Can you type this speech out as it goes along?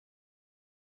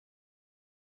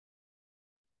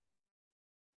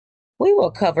We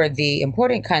will cover the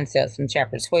important concepts from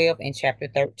chapter 12 and chapter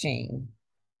 13.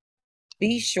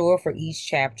 Be sure for each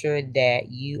chapter that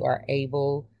you are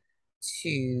able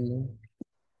to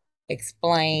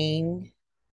explain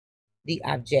the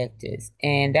objectives,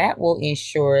 and that will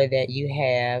ensure that you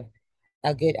have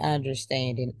a good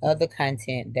understanding of the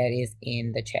content that is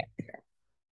in the chapter.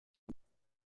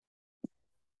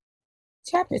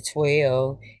 Chapter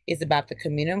 12 is about the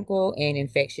communicable and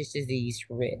infectious disease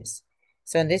risk.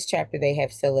 So in this chapter, they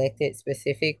have selected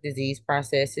specific disease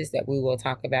processes that we will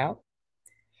talk about.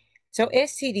 So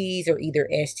STDs are either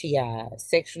STIs,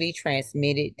 sexually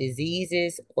transmitted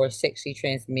diseases, or sexually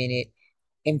transmitted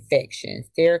infections.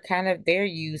 They're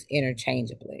used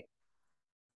interchangeably.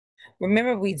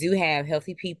 Remember, we do have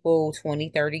healthy people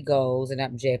 2030 goals and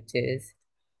objectives.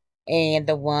 And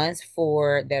the ones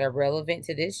that are relevant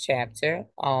to this chapter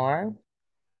are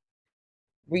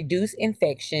reduce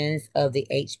infections of the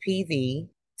HPV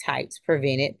types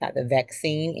prevented by the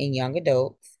vaccine in young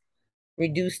adults,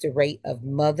 reduce the rate of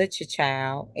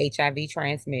mother-to-child HIV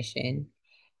transmission,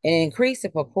 and increase the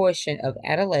proportion of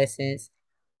adolescents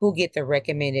who get the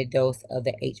recommended dose of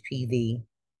the HPV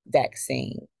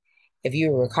vaccine. If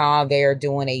you recall, they are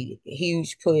doing a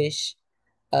huge push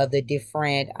of the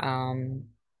different,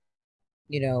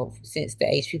 since the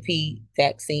HPV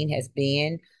vaccine has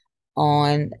been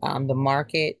on the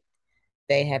market,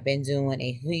 they have been doing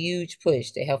a huge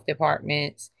push. The health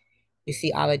departments, you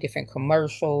see all the different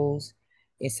commercials.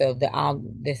 And so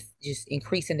this just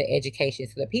increasing the education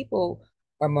so that people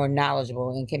are more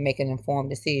knowledgeable and can make an informed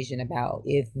decision about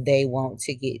if they want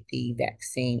to get the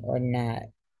vaccine or not.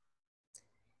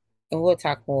 And we'll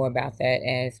talk more about that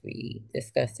as we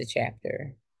discuss the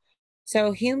chapter.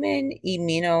 So human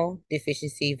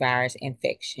immunodeficiency virus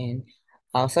infection,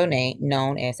 also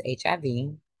known as HIV,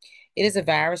 it is a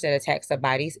virus that attacks the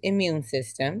body's immune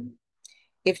system.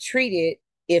 If treated,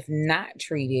 if not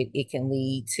treated, it can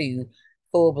lead to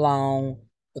full-blown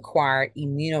acquired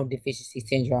immunodeficiency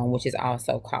syndrome, which is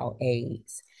also called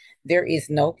AIDS. There is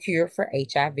no cure for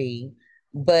HIV,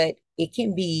 but it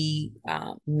can be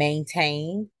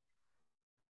maintained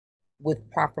with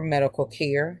proper medical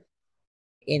care,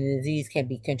 and the disease can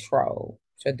be controlled.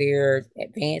 So there's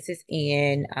advances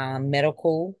in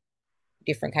medical,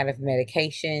 different kind of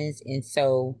medications, and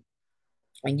so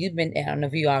and I don't know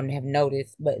if you all have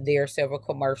noticed, but there are several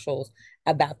commercials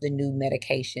about the new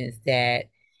medications that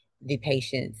the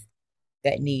patients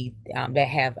that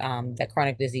have the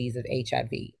chronic disease of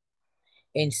HIV.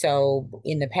 And so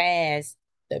in the past,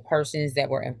 the persons that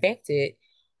were infected,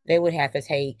 they would have to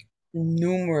take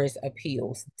numerous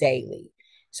pills daily.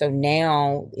 So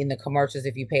now in the commercials,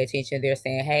 if you pay attention, they're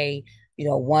saying, hey,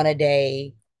 one a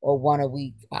day or one a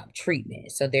week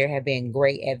treatment. So there have been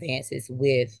great advances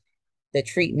with the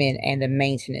treatment and the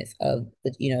maintenance of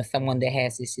someone that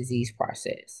has this disease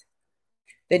process.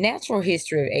 The natural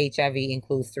history of HIV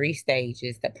includes 3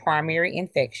 stages: the primary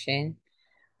infection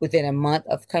within a month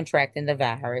of contracting the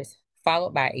virus,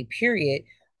 followed by a period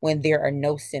when there are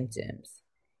no symptoms,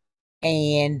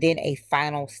 and then a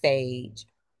final stage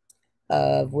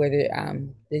of where the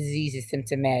disease is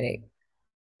symptomatic.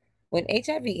 When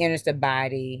HIV enters the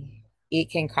body, it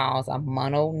can cause a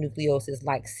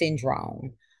mononucleosis-like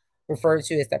syndrome, referred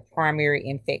to as the primary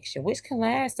infection, which can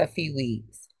last a few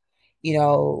weeks.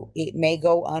 It may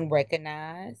go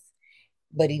unrecognized,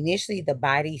 but initially the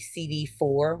body's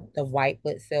CD4, the white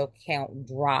blood cell count,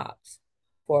 drops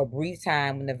for a brief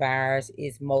time when the virus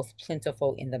is most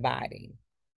plentiful in the body.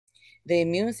 The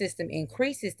immune system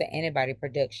increases the antibody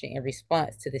production in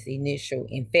response to this initial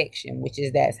infection,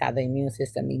 that's how the immune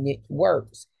system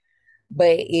works.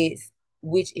 But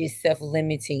which is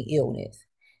self-limiting illness.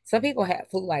 Some people have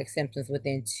flu-like symptoms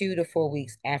within 2 to 4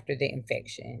 weeks after the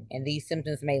infection, and these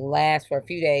symptoms may last for a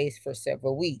few days for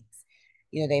several weeks.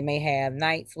 They may have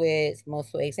night sweats,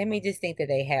 muscle aches. They may just think that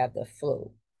they have the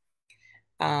flu.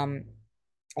 An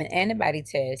antibody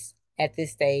test at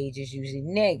this stage is usually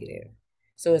negative,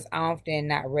 so it's often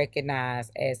not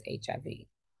recognized as HIV.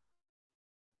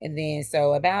 And then,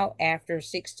 so about after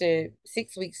 6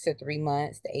 weeks to 3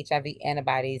 months, the HIV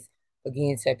antibodies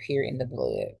begin to appear in the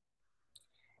blood.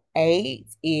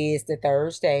 AIDS is the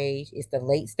third stage. It's the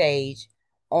late stage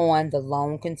on the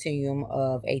long continuum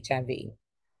of HIV.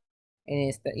 And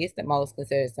it's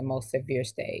considered the most severe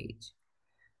stage.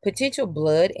 Potential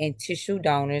blood and tissue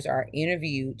donors are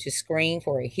interviewed to screen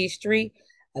for a history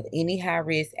of any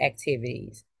high-risk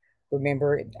activities.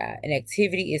 Remember, an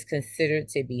activity is considered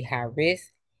to be high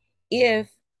risk if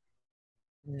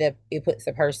it puts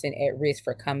a person at risk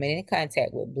for coming in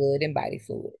contact with blood and body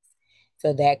fluids.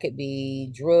 So that could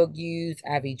be drug use,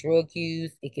 IV drug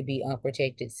use. It could be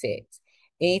unprotected sex.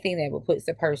 anything that would put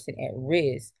the person at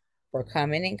risk for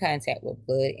coming in contact with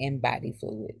blood and body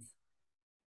fluids.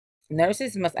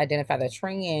 Nurses must identify the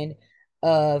trend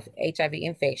of HIV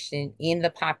infection in the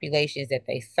populations that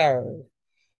they serve.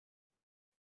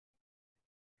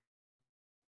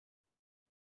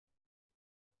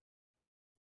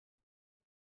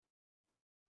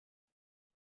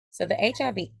 So the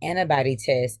HIV antibody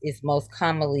test is most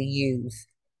commonly used,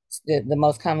 the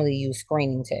most commonly used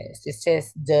screening test. This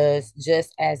test does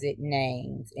just as it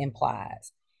names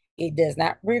implies. It does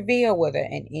not reveal whether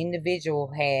an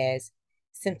individual has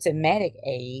symptomatic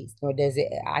AIDS, nor does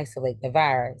it isolate the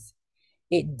virus.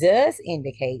 It does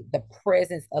indicate the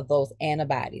presence of those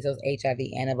antibodies, those HIV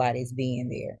antibodies being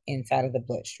there inside of the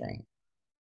bloodstream.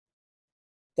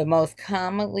 The most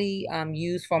commonly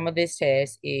used form of this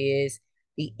test is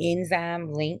the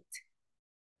enzyme linked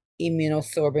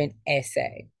immunosorbent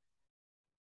assay.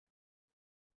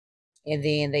 And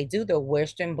then they do the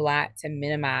Western blot to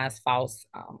minimize false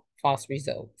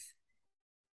results.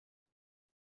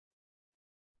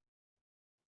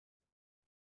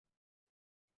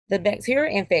 The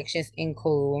bacterial infections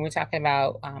include, when we're talking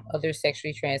about other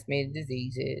sexually transmitted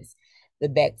diseases, the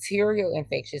bacterial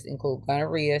infections include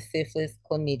gonorrhea, syphilis,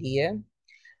 chlamydia.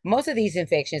 Most of these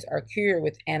infections are cured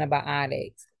with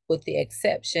antibiotics, with the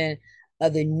exception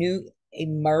of the new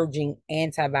emerging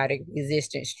antibiotic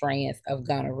resistant strands of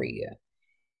gonorrhea.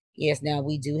 Yes, now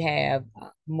we do have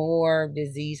more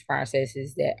disease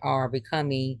processes that are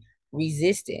becoming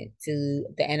resistant to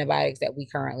the antibiotics that we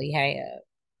currently have.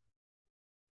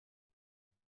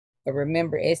 But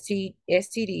remember,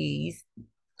 STDs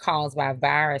caused by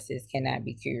viruses cannot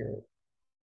be cured.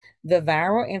 The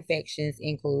viral infections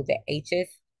include the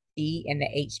HSV and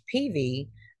the HPV,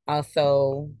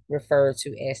 also referred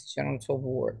to as genital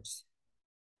warts.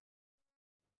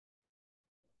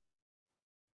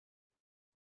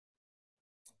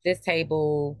 This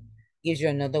table gives you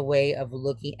another way of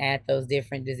looking at those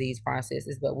different disease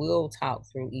processes, but we'll talk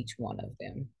through each one of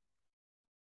them.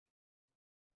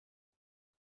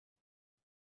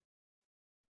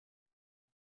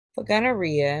 For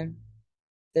gonorrhea,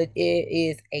 it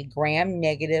is a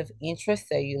gram-negative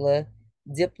intracellular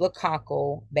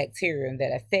diplococcal bacterium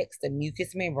that affects the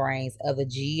mucous membranes of the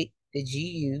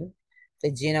GU,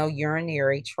 the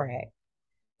genitourinary tract,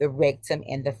 the rectum,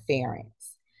 and the pharynx.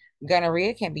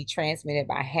 Gonorrhea can be transmitted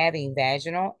by having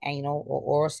vaginal, anal, or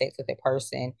oral sex with a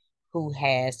person who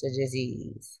has the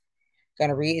disease.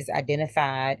 Gonorrhea is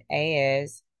identified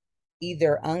as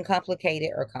either uncomplicated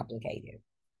or complicated.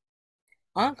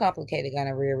 Uncomplicated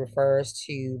gonorrhea refers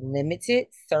to limited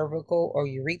cervical or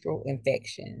urethral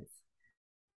infections.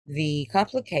 The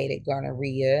complicated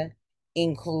gonorrhea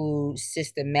includes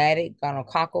systematic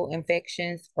gonococcal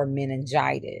infections or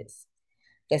meningitis.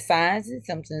 The signs and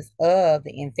symptoms of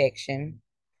the infection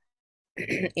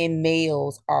in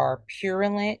males are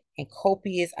purulent and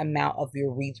copious amount of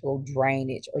urethral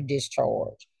drainage or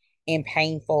discharge and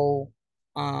painful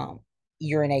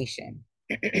urination.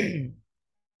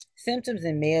 Symptoms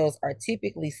in males are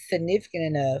typically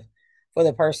significant enough for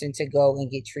the person to go and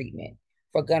get treatment.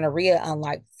 For gonorrhea,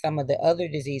 unlike some of the other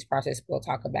disease processes we'll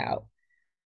talk about,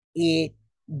 it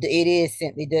is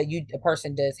simply the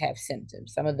person does have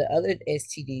symptoms. Some of the other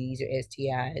STDs or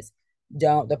STIs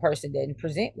the person doesn't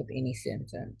present with any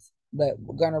symptoms. But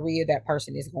gonorrhea, that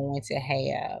person is going to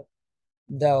have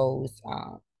those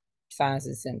signs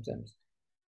and symptoms.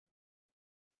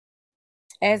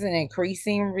 As an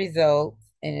increasing result,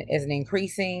 and as an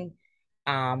increasing,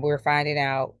 we're finding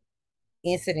out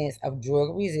incidence of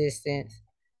drug resistance.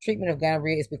 Treatment of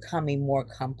gonorrhea is becoming more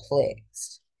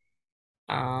complex.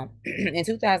 In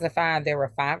 2005, there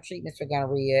were 5 treatments for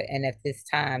gonorrhea, and at this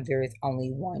time, there is only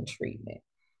one treatment.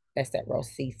 That's that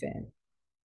rocephin.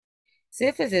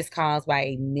 Syphilis is caused by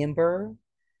a member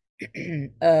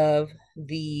of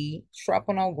the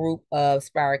troponal group of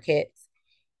spirochetes.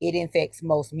 It infects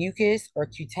most mucous or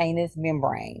cutaneous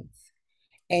membranes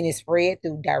and is spread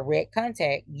through direct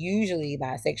contact, usually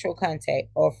by sexual contact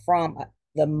or from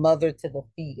the mother to the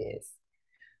fetus.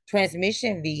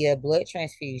 Transmission via blood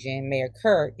transfusion may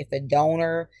occur if the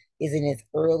donor is in its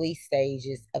early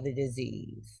stages of the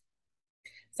disease.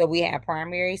 So we have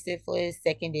primary syphilis,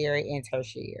 secondary, and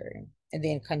tertiary, and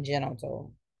then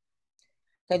congenital.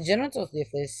 Congenital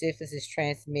syphilis is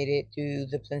transmitted through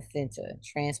the placenta,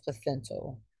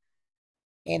 transplacental,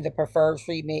 and the preferred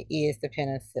treatment is the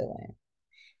penicillin.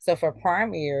 So for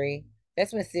primary,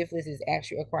 that's when syphilis is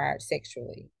actually acquired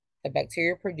sexually. The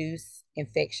bacteria produce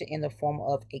infection in the form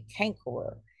of a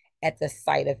canker at the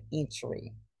site of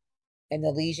entry. And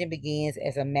the lesion begins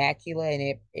as a macula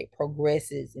and it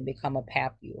progresses and become a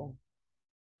papule.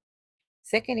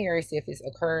 Secondary syphilis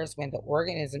occurs when the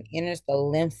organism enters the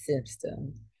lymph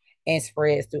system and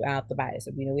spreads throughout the body.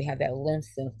 So we have that lymph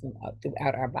system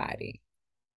throughout our body.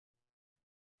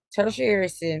 Tertiary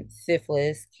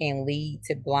syphilis can lead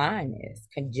to blindness,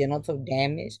 congenital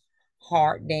damage,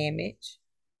 heart damage,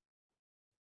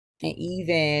 and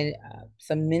even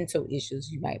some mental issues.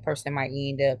 Person might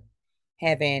end up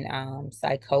having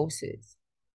psychosis.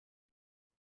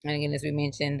 And again, as we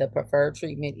mentioned, the preferred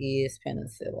treatment is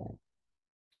penicillin.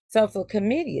 So for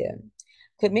chlamydia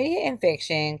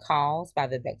infection caused by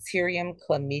the bacterium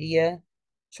Chlamydia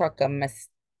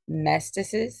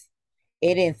trachomastitis.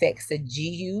 It infects the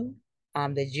GU,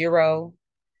 the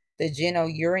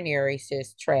genitourinary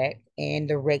tract, and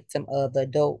the rectum of the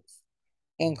adults,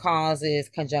 and causes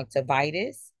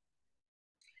conjunctivitis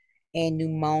and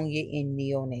pneumonia in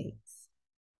neonates.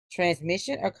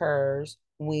 Transmission occurs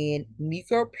when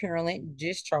mucopurulent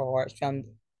discharge from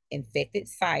infected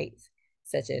sites,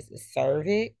 such as the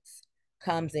cervix,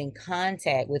 comes in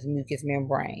contact with mucous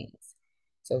membranes.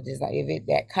 So just like if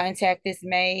that contact is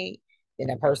made, then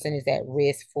a person is at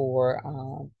risk for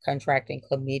contracting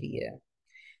chlamydia.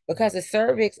 Because the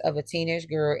cervix of a teenage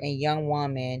girl and young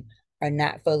woman are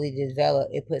not fully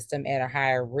developed, it puts them at a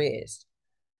higher risk,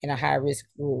 in a high risk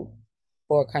group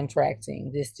for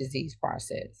contracting this disease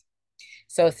process.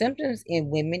 So symptoms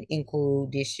in women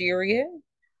include dysuria,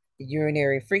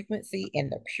 urinary frequency,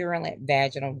 and the purulent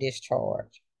vaginal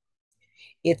discharge.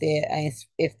 If the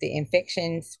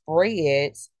infection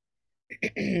spreads,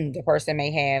 the person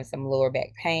may have some lower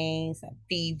back pain, some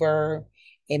fever.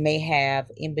 It may have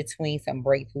in between some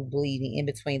breakthrough bleeding in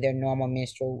between their normal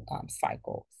menstrual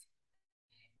cycles.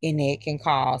 And it can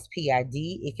cause PID.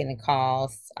 It can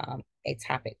cause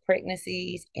ectopic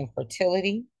pregnancies,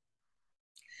 infertility.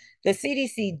 The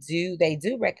CDC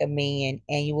do recommend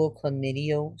annual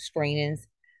chlamydial screenings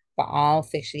for all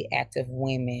sexually active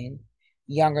women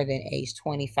younger than age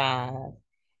 25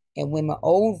 and women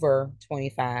over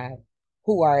 25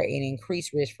 who are in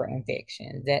increased risk for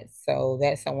infection. That's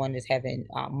someone that's having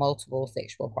multiple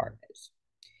sexual partners.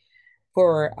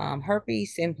 For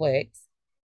herpes simplex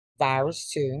virus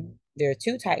 2, there are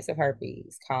two types of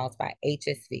herpes caused by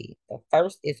HSV. The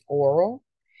first is oral,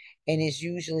 and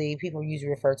people usually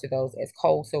refer to those as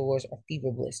cold sores or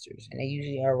fever blisters, and they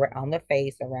usually are on the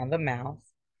face, around the mouth.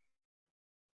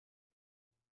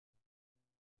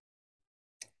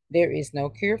 There is no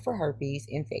cure for herpes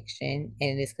infection,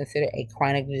 and it is considered a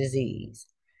chronic disease.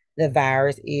 The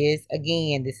virus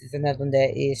this is another one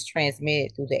that is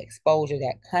transmitted through the exposure,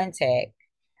 that contact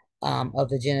of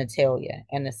the genitalia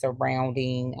and the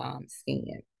surrounding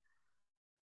skin.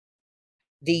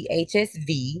 The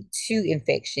HSV-2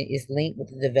 infection is linked with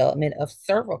the development of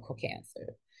cervical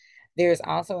cancer. There is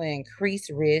also an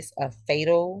increased risk of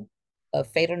fatal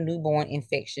newborn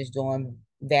infections during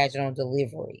vaginal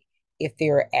delivery if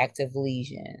there are active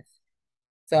lesions.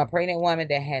 So a pregnant woman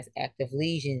that has active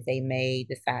lesions, they may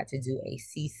decide to do a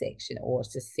C-section or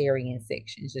cesarean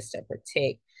section just to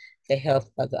protect the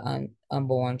health of the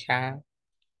unborn child.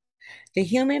 The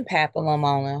human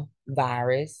papilloma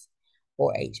virus,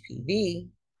 or HPV,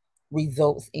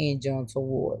 results in genital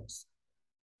warts.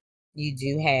 You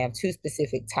do have two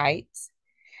specific types.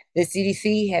 The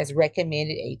CDC has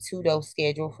recommended a 2-dose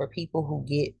schedule for people who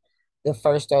get the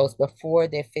first dose before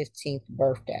their 15th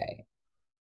birthday.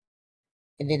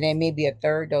 And then there may be a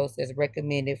third dose that's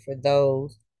recommended for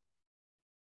those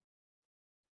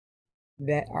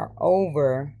that are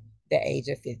over the age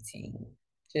of 15,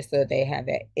 just so they have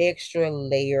that extra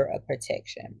layer of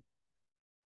protection.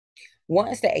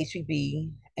 Once the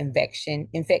HPV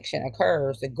infection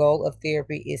occurs, the goal of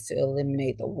therapy is to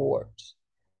eliminate the warts.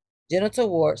 Genital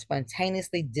warts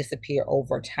spontaneously disappear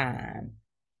over time.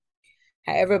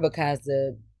 However, because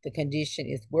the condition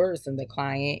is worrisome, the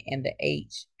client and the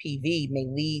HPV may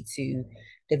lead to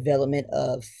development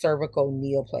of cervical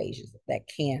neoplasias, that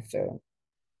cancer.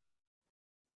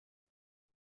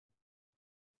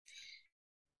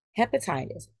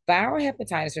 Hepatitis. Viral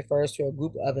hepatitis refers to a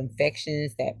group of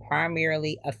infections that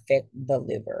primarily affect the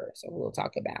liver. So we'll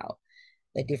talk about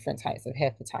the different types of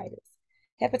hepatitis.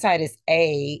 Hepatitis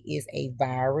A is a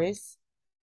virus.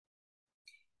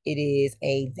 It is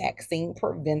a vaccine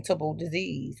preventable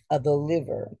disease of the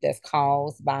liver that's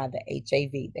caused by the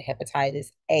HAV, the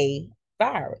hepatitis A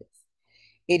virus.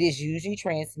 It is usually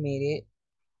transmitted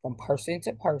from person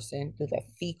to person through the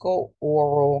fecal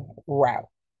oral route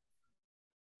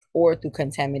or through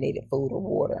contaminated food or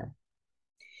water.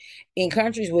 In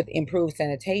countries with improved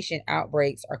sanitation,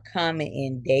 outbreaks are common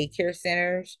in daycare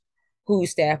centers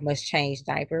whose staff must change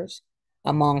diapers,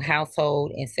 among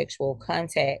household and sexual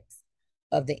contacts,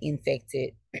 of the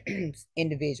infected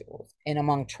individuals. And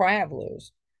among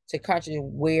travelers to countries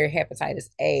where hepatitis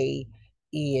A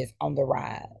is on the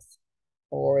rise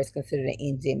or is considered an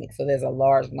endemic. So there's a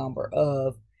large number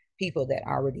of people that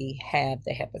already have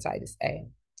the hepatitis A.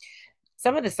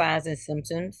 Some of the signs and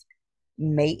symptoms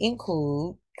may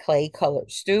include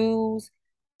clay-colored stools,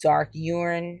 dark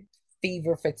urine,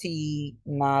 fever, fatigue,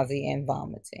 nausea, and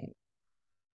vomiting.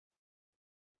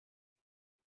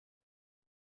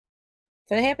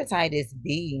 For hepatitis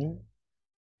B,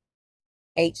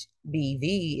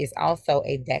 HBV is also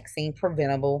a vaccine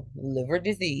preventable liver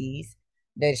disease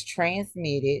that is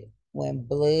transmitted when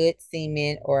blood,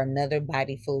 semen, or another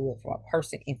body fluid from a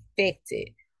person infected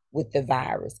with the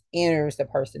virus enters the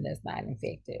person that's not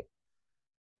infected.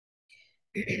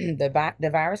 The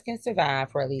virus can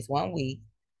survive for at least 1 week,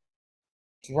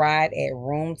 dried at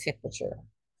room temperature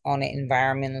on an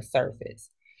environmental surface.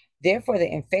 Therefore,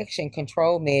 the infection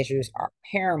control measures are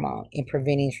paramount in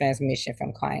preventing transmission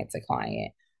from client to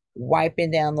client.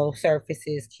 Wiping down those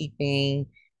surfaces, keeping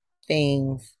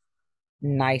things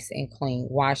nice and clean,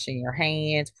 washing your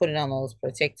hands, putting on those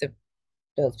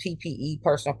PPE,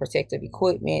 personal protective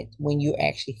equipment, when you're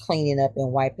actually cleaning up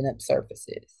and wiping up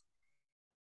surfaces.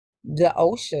 The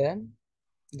OSHA,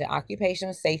 the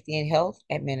Occupational Safety and Health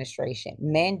Administration,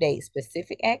 mandates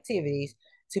specific activities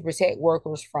to protect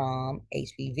workers from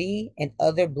HPV and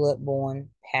other bloodborne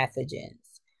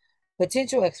pathogens.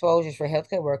 Potential exposures for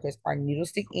healthcare workers are needle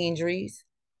stick injuries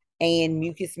and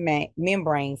mucous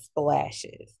membrane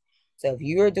splashes. So if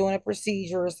you're doing a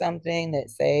procedure or something that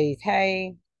says,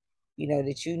 hey,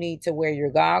 that you need to wear your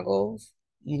goggles,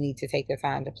 you need to take the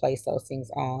time to place those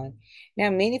things on. Now,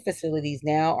 many facilities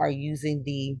now are using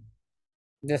the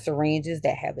syringes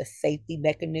that have the safety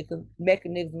mechanism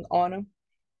on them.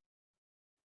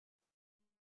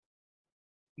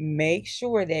 Make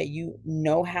sure that you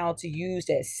know how to use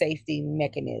that safety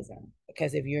mechanism,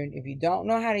 because if you don't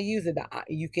know how to use it,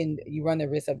 you run the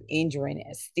risk of injuring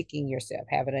and sticking yourself,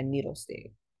 having a needle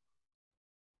stick.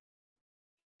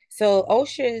 So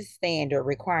OSHA's standard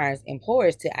requires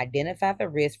employers to identify the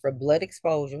risk for blood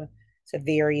exposure to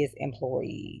various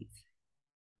employees.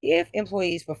 If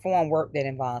employees perform work that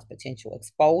involves potential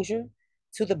exposure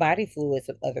to the body fluids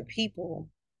of other people,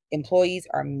 employees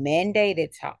are mandated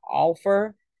to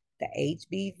offer the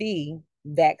HBV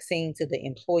vaccine to the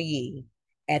employee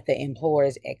at the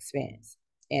employer's expense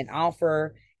and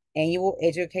offer annual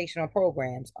educational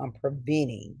programs on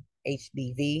preventing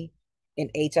HBV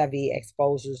and HIV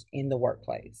exposures in the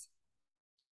workplace.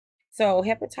 So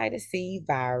hepatitis C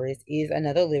virus is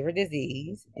another liver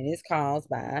disease and is caused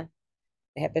by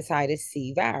hepatitis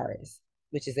C virus,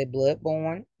 which is a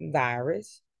blood-borne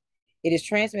virus. It is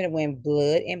transmitted when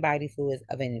blood and body fluids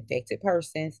of an infected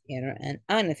person enter an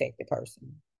uninfected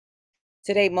person.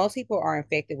 Today, most people are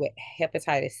infected with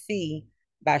hepatitis C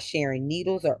by sharing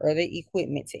needles or other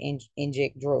equipment to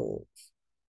inject drugs.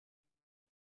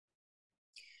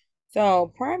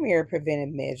 So primary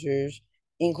preventive measures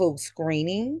include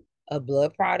screening of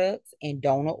blood products and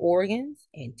donor organs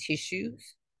and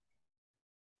tissues,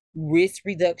 risk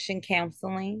reduction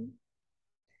counseling,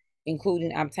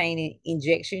 including obtaining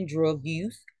injection drug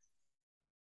use.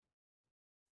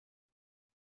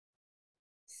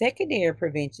 Secondary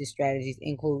prevention strategies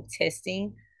include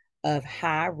testing of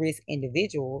high-risk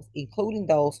individuals, including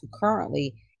those who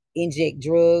currently inject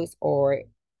drugs or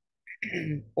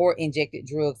injected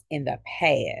drugs in the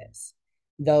past,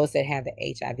 those that have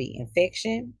the HIV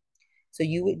infection. So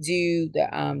you would do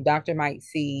doctor might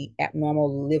see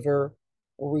abnormal liver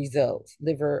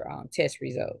test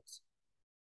results.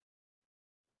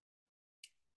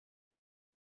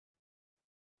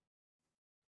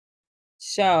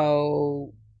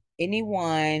 So I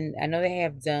know they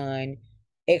have done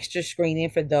extra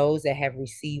screening for those that have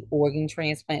received organ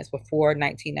transplants before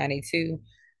 1992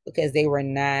 because they were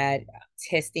not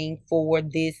testing for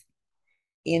this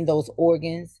in those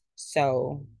organs.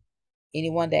 So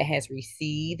anyone that has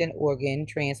received an organ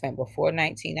transplant before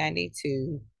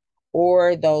 1992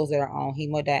 or those that are on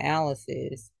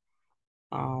hemodialysis,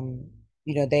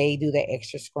 they do the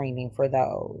extra screening for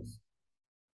those.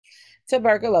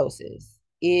 Tuberculosis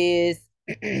is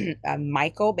a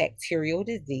mycobacterial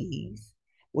disease,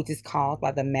 which is caused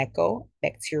by the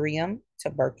Mycobacterium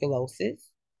tuberculosis.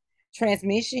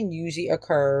 Transmission usually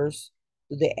occurs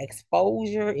through the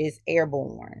exposure is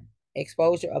airborne,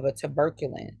 exposure of a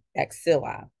tuberculin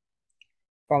bacilli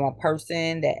from a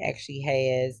person that actually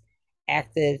has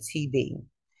active TB.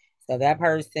 So that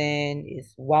person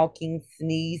is walking,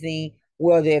 sneezing,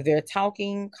 whether if they're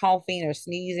talking, coughing, or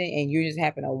sneezing, and you just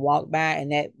happen to walk by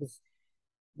and that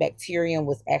bacterium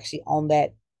was actually on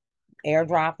that air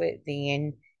droplet,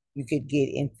 then you could get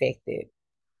infected.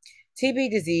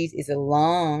 TB disease is in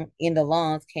the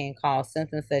lungs can cause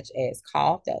symptoms such as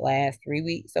cough that lasts 3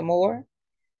 weeks or more,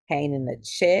 pain in the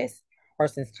chest,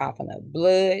 person's coughing up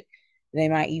blood. They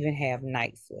might even have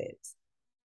night sweats.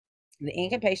 The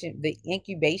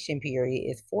incubation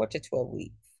period is 4 to 12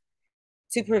 weeks.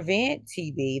 To prevent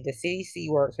TB, the CDC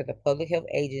works with the public health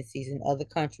agencies in other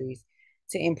countries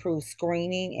to improve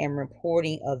screening and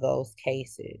reporting of those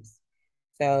cases.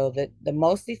 So the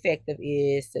most effective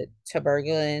is the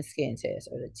tuberculin skin test,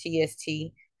 or the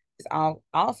TST. It's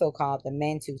also called the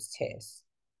Mantoux test.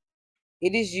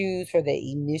 It is used for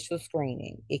the initial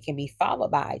screening. It can be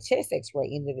followed by a chest x-ray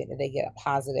in the event that they get a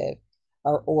positive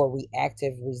or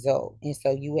reactive result. And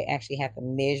so you would actually have to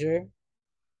measure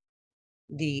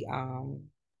the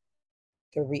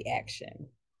reaction.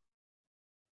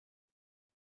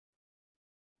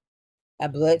 A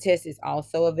blood test is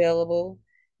also available.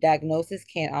 Diagnosis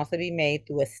can also be made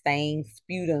through a stained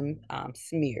sputum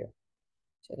smear.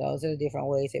 So those are the different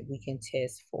ways that we can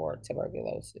test for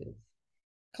tuberculosis.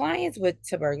 Clients with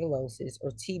tuberculosis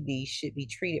or TB should be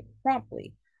treated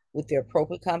promptly with the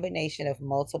appropriate combination of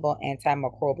multiple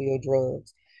antimicrobial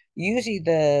drugs. Usually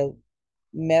the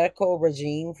medical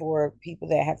regime for people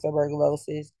that have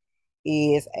tuberculosis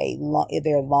is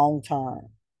they're long term.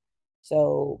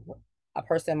 So a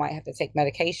person might have to take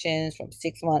medications from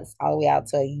 6 months all the way out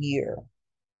to a year.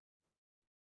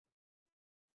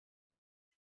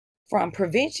 From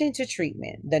prevention to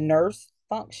treatment, the nurse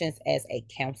functions as a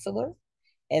counselor,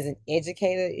 as an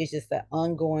educator. It's just an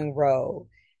ongoing role,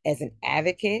 as an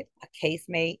advocate, a case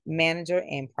manager,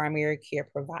 and primary care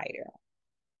provider.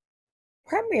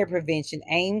 Primary prevention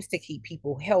aims to keep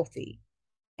people healthy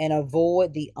and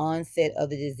avoid the onset of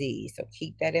the disease. So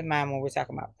keep that in mind when we're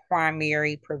talking about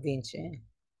primary prevention.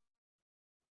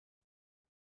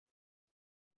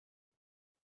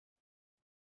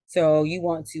 So you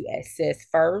want to assess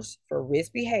first for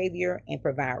risk behavior and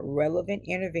provide relevant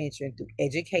intervention through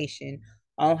education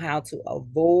on how to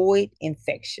avoid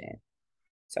infection.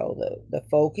 So the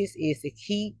focus is to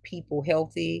keep people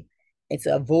healthy and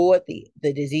to avoid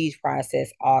the disease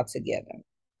process altogether.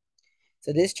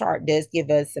 So this chart does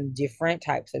give us some different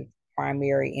types of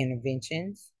primary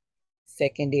interventions,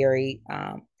 secondary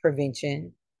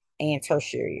prevention, and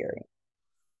tertiary.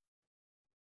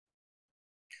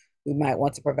 We might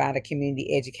want to provide a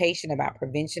community education about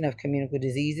prevention of communicable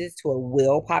diseases to a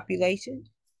well population.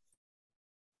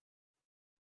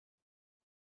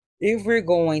 If we're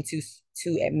going to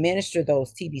administer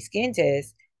those TB skin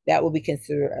tests, that will be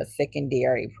considered a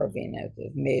secondary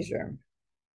preventative measure.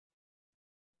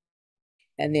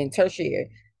 And then tertiary,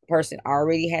 the person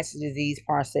already has the disease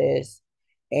process,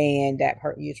 and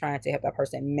you're trying to help that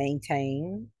person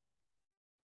maintain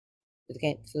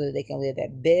so that they can live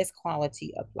that best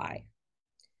quality of life.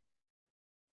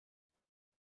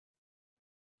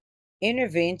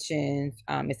 Interventions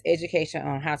is education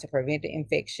on how to prevent the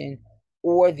infection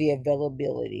or the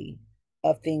availability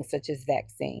of things such as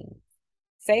vaccines.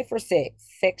 Say for sex,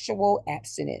 sexual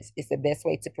abstinence is the best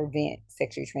way to prevent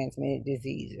sexually transmitted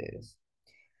diseases.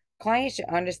 Clients should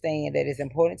understand that it's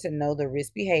important to know the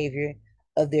risk behavior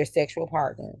of their sexual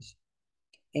partners,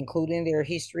 including their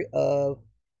history of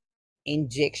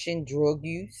injection drug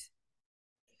use.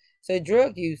 So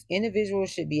drug use,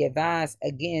 individuals should be advised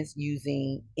against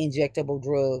using injectable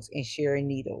drugs and sharing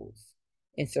needles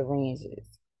and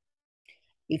syringes.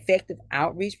 Effective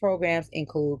outreach programs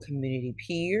include community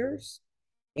peers,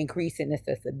 increasing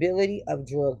accessibility of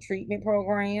drug treatment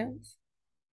programs,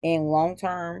 and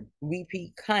long-term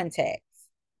repeat contacts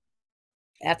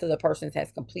after the person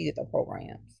has completed the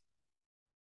programs.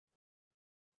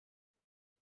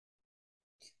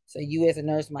 So you as a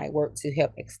nurse might work to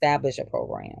help establish a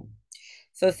program.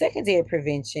 So secondary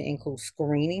prevention includes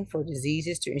screening for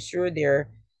diseases to ensure their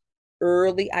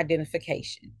early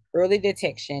identification, early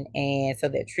detection, and so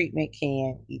that treatment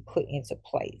can be put into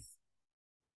place.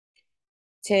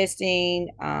 Testing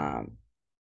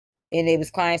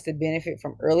enables clients to benefit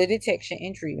from early detection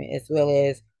and treatment, as well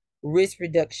as risk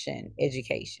reduction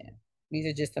education. These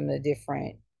are just some of the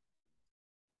different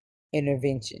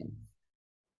interventions.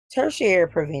 Tertiary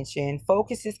prevention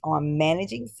focuses on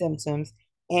managing symptoms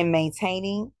and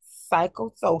maintaining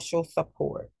psychosocial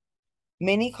support.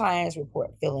 Many clients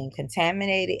report feeling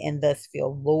contaminated and thus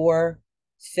feel lower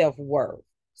self-worth.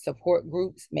 Support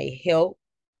groups may help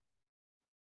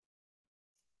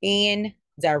in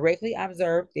directly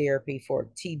observed therapy for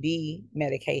TB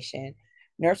medication.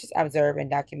 Nurses observe and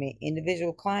document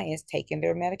individual clients taking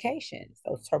their medications,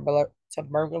 those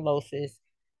tuberculosis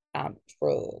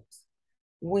drugs.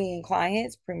 When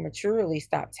clients prematurely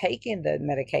stop taking the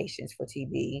medications for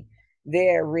TB,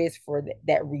 they're at risk for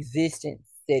that resistance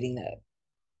setting up.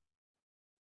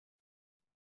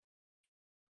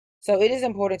 So it is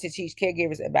important to teach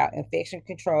caregivers about infection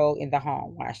control in the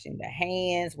home, washing the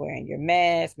hands, wearing your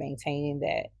mask, maintaining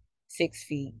that 6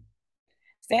 feet.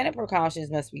 Standard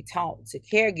precautions must be taught to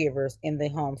caregivers in the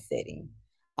home setting.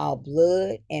 All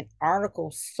blood and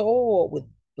articles soiled with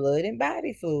blood and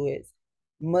body fluids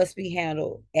must be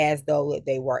handled as though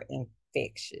they were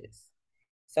infectious.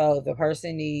 So the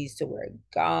person needs to wear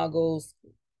goggles,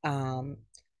 um,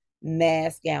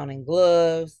 mask, gown, and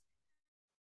gloves.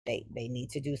 They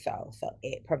need to do so. So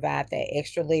it provides that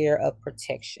extra layer of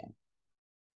protection.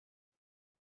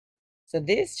 So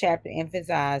this chapter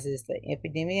emphasizes the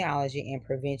epidemiology and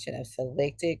prevention of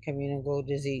selected communicable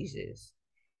diseases,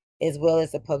 as well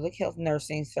as the public health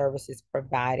nursing services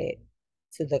provided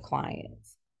to the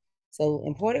clients. So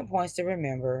important points to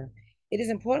remember. It is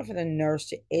important for the nurse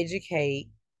to educate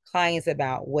clients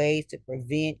about ways to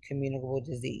prevent communicable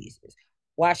diseases,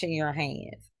 washing your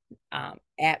hands,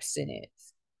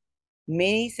 abstinence.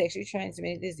 Many sexually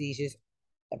transmitted diseases,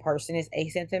 a person is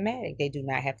asymptomatic. They do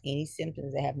not have any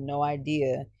symptoms. They have no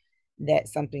idea that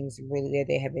something's really there.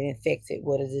 They have been infected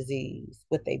with a disease,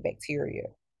 with a bacteria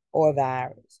or a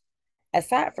virus.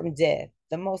 Aside from death,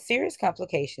 the most serious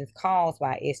complications caused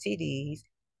by STDs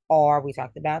are, we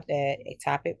talked about that,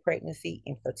 ectopic pregnancy,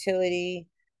 infertility,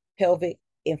 pelvic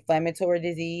inflammatory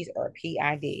disease, or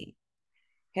PID.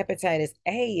 Hepatitis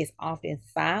A is often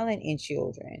silent in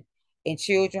children, and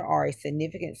children are a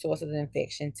significant source of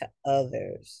infection to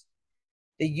others.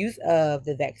 The use of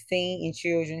the vaccine in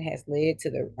children has led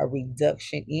to a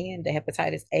reduction in the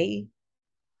hepatitis A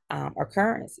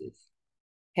occurrences.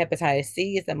 Hepatitis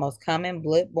C is the most common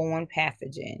blood-borne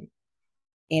pathogen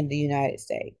in the United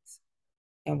States.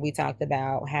 And we talked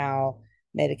about how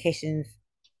medications,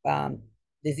 um,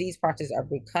 disease processes are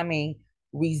becoming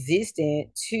resistant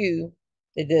to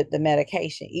the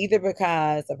medication, either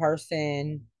because the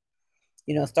person,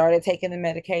 started taking the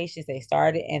medications, they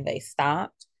started and they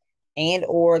stopped, and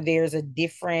or there's a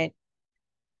different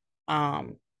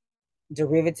um,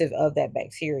 derivative of that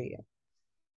bacteria.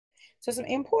 So some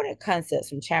important concepts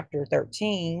from chapter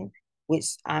 13,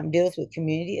 which deals with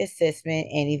community assessment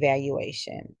and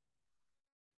evaluation.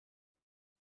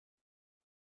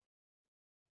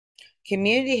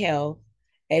 Community health,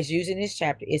 as used in this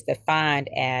chapter, is defined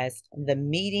as the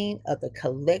meeting of the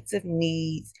collective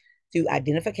needs through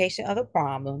identification of the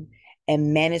problem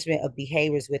and management of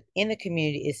behaviors within the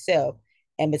community itself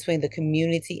and between the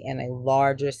community and a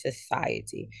larger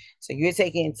society. So you're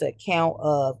taking into account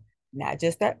of not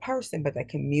just that person, but the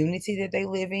community that they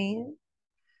live in,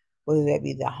 whether that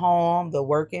be the home, the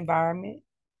work environment.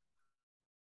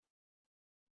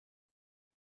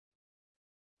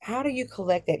 How do you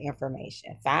collect that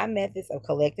information? 5 methods of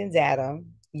collecting data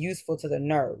useful to the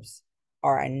nurse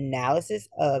are analysis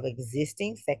of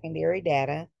existing secondary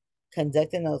data,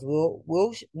 conducting those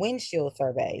windshield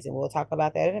surveys, and we'll talk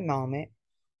about that in a moment,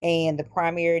 and the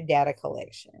primary data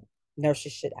collection.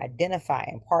 Nurses should identify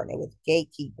and partner with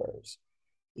gatekeepers.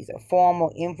 These are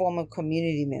formal, informal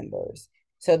community members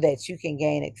so that you can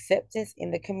gain acceptance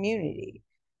in the community.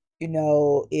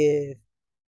 If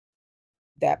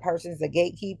that person's a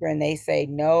gatekeeper and they say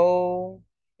no,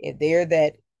 if they're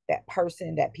that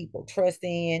person that people trust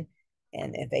in,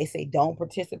 and if they say don't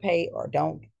participate or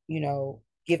don't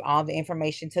give all the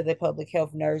information to the public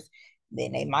health nurse,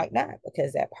 then they might not,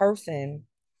 because that person,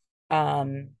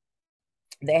 um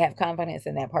they have confidence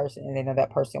in that person and they know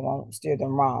that person won't steer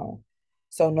them wrong.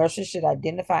 So nurses should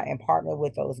identify and partner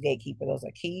with those gatekeepers. Those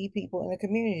are key people in the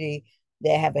community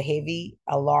that have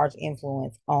a large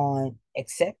influence on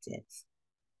acceptance.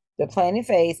 The planning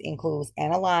phase includes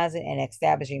analyzing and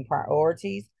establishing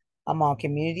priorities among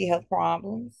community health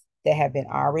problems that have been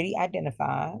already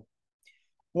identified.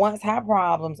 Once high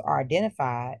problems are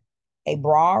identified, a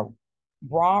broad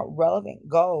relevant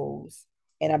goals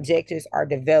and objectives are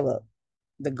developed.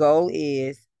 The goal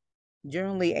is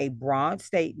generally a broad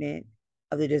statement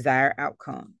of the desired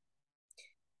outcome.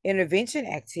 Intervention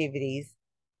activities,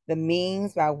 the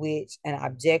means by which and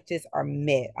objectives are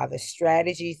met, are the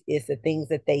strategies, is the things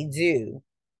that they do.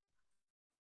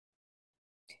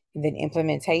 And then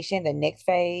implementation, the next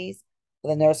phase of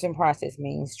the nursing process,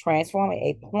 means transforming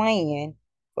a plan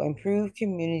for improved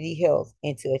community health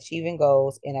into achieving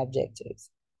goals and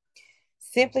objectives.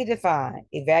 Simply defined,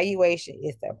 evaluation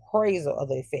is the appraisal of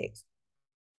the effects.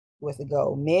 Was the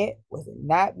goal met? Was it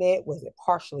not met? Was it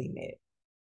partially met?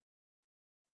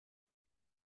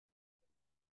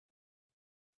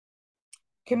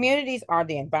 Communities are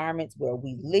the environments where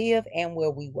we live and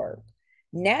where we work.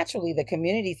 Naturally, the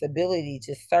community's ability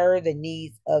to serve the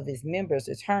needs of its members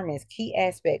determines key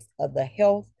aspects of the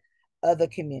health of the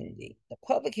community. The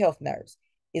public health nurse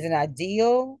is an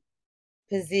ideal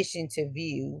position to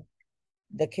view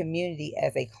the community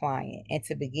as a client and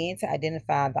to begin to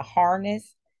identify the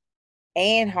harness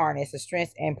the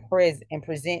strengths and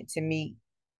present to meet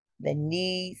the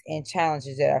needs and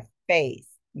challenges that are faced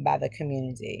by the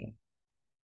community.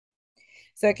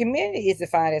 So a community is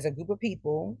defined as a group of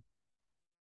people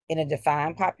in a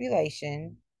defined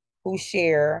population who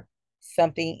share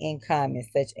something in common,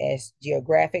 such as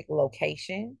geographic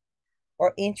location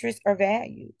or interests or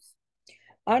values.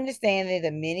 Understanding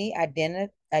the many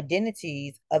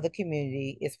identities of the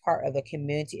community is part of a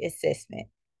community assessment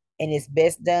and is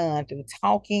best done through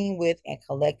talking with and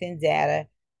collecting data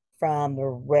from the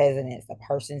residents, the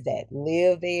persons that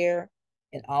live there,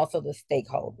 and also the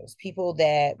stakeholders, people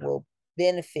that will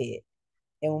benefit.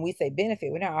 And when we say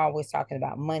benefit, we're not always talking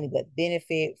about money, but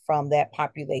benefit from that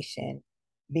population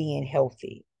being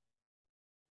healthy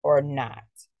or not.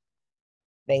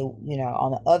 They,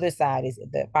 on the other side is if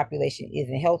the population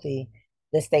isn't healthy,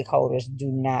 the stakeholders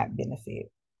do not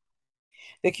benefit.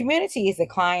 The community is a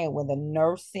client when the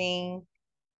nursing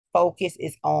focus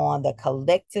is on the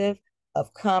collective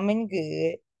of common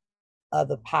good of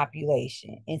the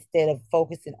population instead of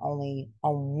focusing only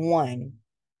on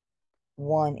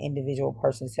one individual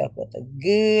person's health, but the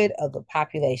good of the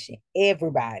population.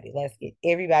 Everybody, let's get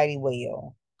everybody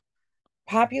well.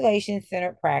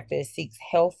 Population-centered practice seeks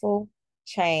healthful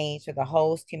change for the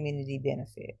host community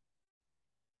benefit.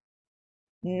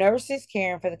 Nurses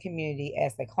caring for the community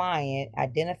as the client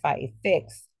identify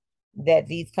effects that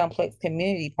these complex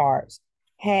community parts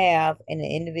have in the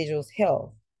individual's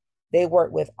health. They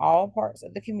work with all parts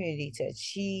of the community to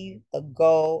achieve the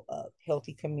goal of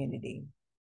healthy community.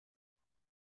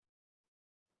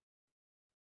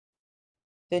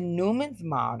 The Newman's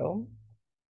model,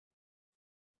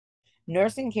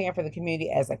 nursing caring for the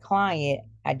community as a client,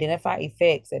 identify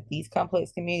effects that these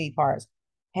complex community parts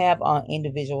have on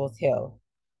individuals' health.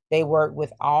 They work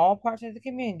with all parts of the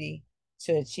community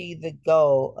to achieve the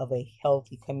goal of a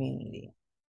healthy community.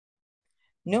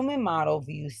 Newman model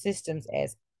views system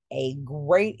as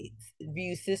greater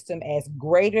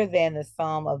than the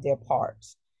sum of their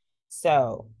parts.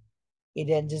 So it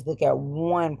doesn't just look at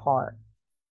one part,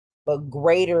 but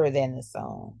greater than the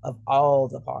sum of all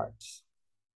the parts.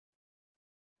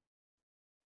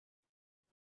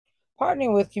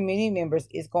 Partnering with community members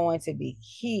is going to be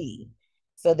key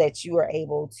so that you are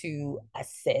able to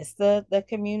assess the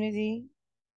community,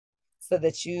 so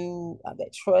that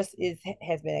that trust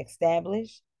has been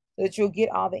established, so that you'll get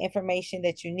all the information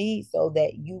that you need so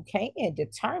that you can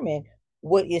determine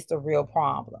what is the real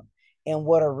problem and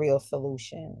what are real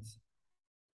solutions.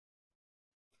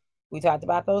 We talked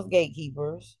about those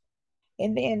gatekeepers.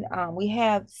 And then we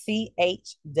have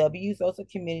CHWs, those are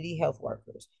community health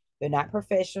workers. They're not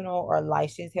professional or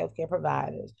licensed healthcare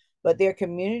providers, but they're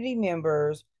community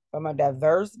members from a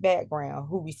diverse background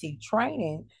who receive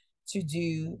training to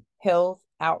do health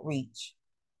outreach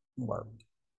work.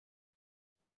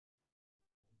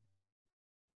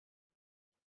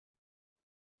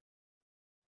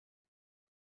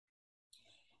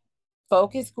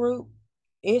 Focus group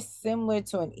is similar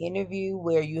to an interview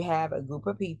where you have a group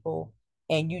of people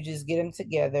and you just get them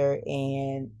together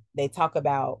and they talk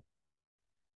about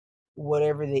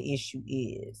whatever the issue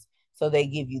is. So they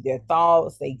give you their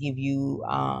thoughts, they give you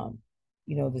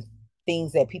the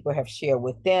things that people have shared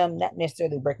with them, not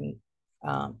necessarily breaking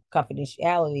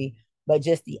confidentiality, but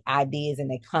just the ideas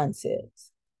and the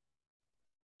concepts.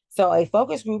 So a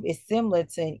focus group is similar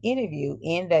to an interview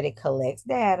in that it collects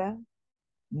data,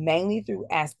 mainly through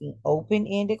asking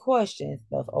open-ended questions,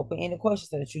 those open-ended questions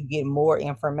so that you get more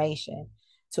information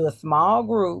to a small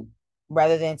group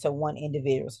rather than to one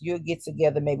individual. So you'll get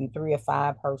together maybe 3 or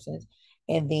 5 persons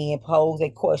and then pose a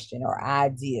question or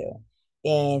idea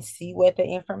and see what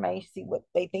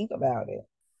they think about it.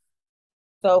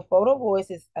 So photo voice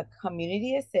is a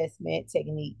community assessment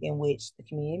technique in which the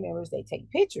community members, they take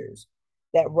pictures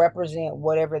that represent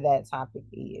whatever that topic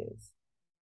is.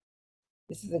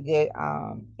 This is a good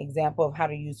example of how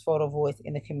to use photo voice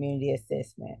in the community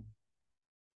assessment.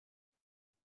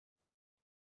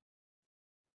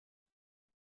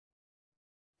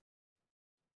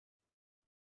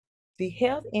 The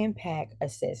health impact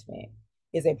assessment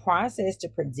is a process to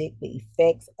predict the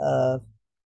effects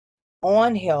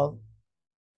on health.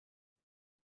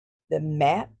 The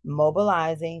MAP,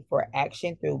 mobilizing for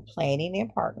action through planning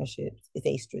and partnerships, is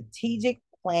a strategic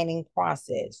planning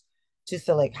process to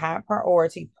select high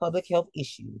priority public health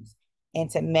issues and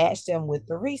to match them with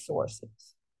the resources.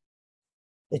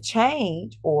 The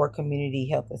change or community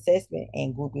health assessment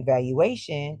and group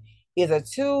evaluation is a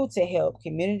tool to help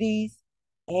communities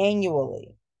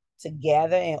annually to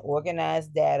gather and organize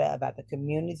data about the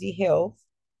community health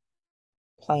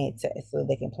plan so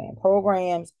they can plan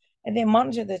programs and then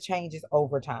monitor the changes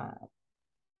over time.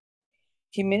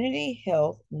 Community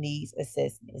health needs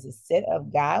assessment is a set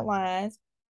of guidelines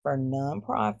for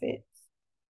nonprofits,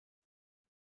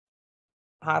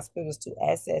 hospitals to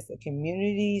assess the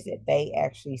communities that they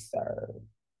actually serve.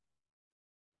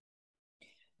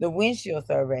 The windshield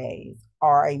surveys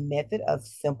are a method of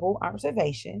simple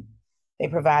observation. They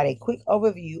provide a quick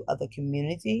overview of the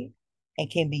community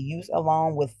and can be used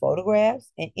along with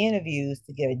photographs and interviews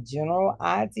to get a general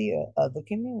idea of the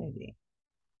community.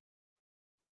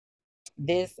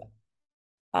 This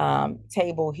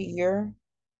table here,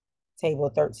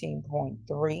 table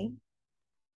 13.3,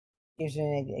 gives you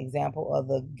an example of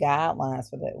the guidelines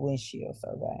for the windshield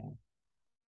survey.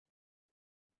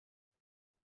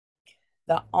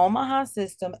 The Omaha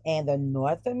System and the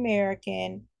North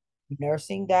American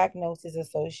Nursing Diagnosis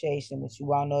Association, which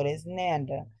you all know as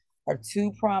NANDA, are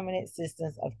two prominent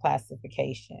systems of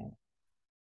classification.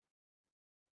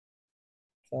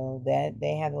 So that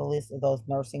they have a list of those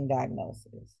nursing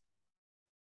diagnoses.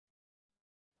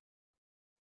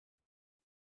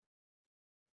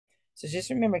 So just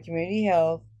remember, community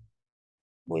health,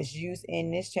 which used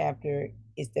in this chapter,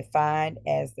 is defined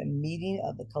as the meeting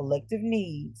of the collective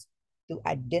needs through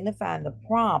identifying the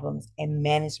problems and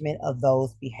management of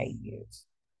those behaviors.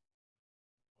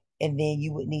 And then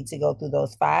you would need to go through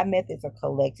those 5 methods of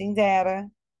collecting data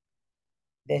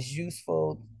that's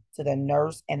useful to the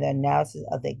nurse and the analysis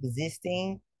of the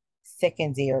existing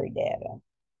secondary data.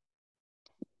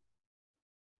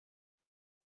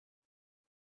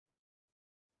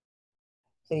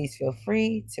 Please feel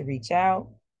free to reach out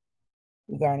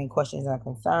regarding questions and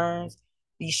concerns.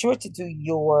 Be sure to do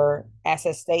your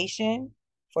attestation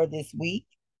for this week